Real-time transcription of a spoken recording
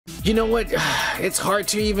You know what? It's hard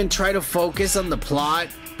to even try to focus on the plot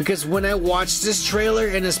because when I watched this trailer,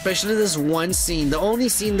 and especially this one scene, the only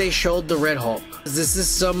scene they showed the Red Hulk, this is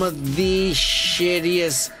some of the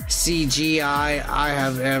shittiest CGI I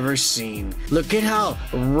have ever seen. Look at how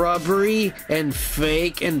rubbery and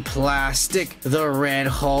fake and plastic the Red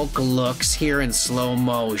Hulk looks here in slow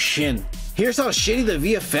motion. Here's how shitty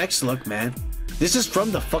the VFX look, man. This is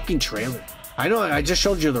from the fucking trailer. I know I just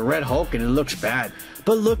showed you the Red Hulk and it looks bad,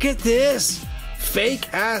 but look at this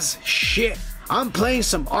fake ass shit. I'm playing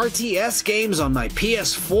some RTS games on my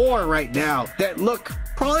PS4 right now that look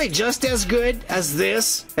probably just as good as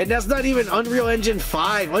this, and that's not even Unreal Engine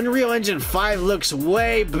 5. Unreal Engine 5 looks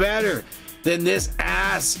way better than this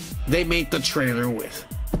ass they made the trailer with.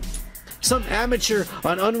 Some amateur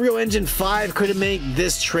on Unreal Engine 5 could have made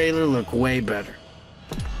this trailer look way better.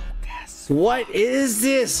 What is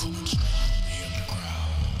this?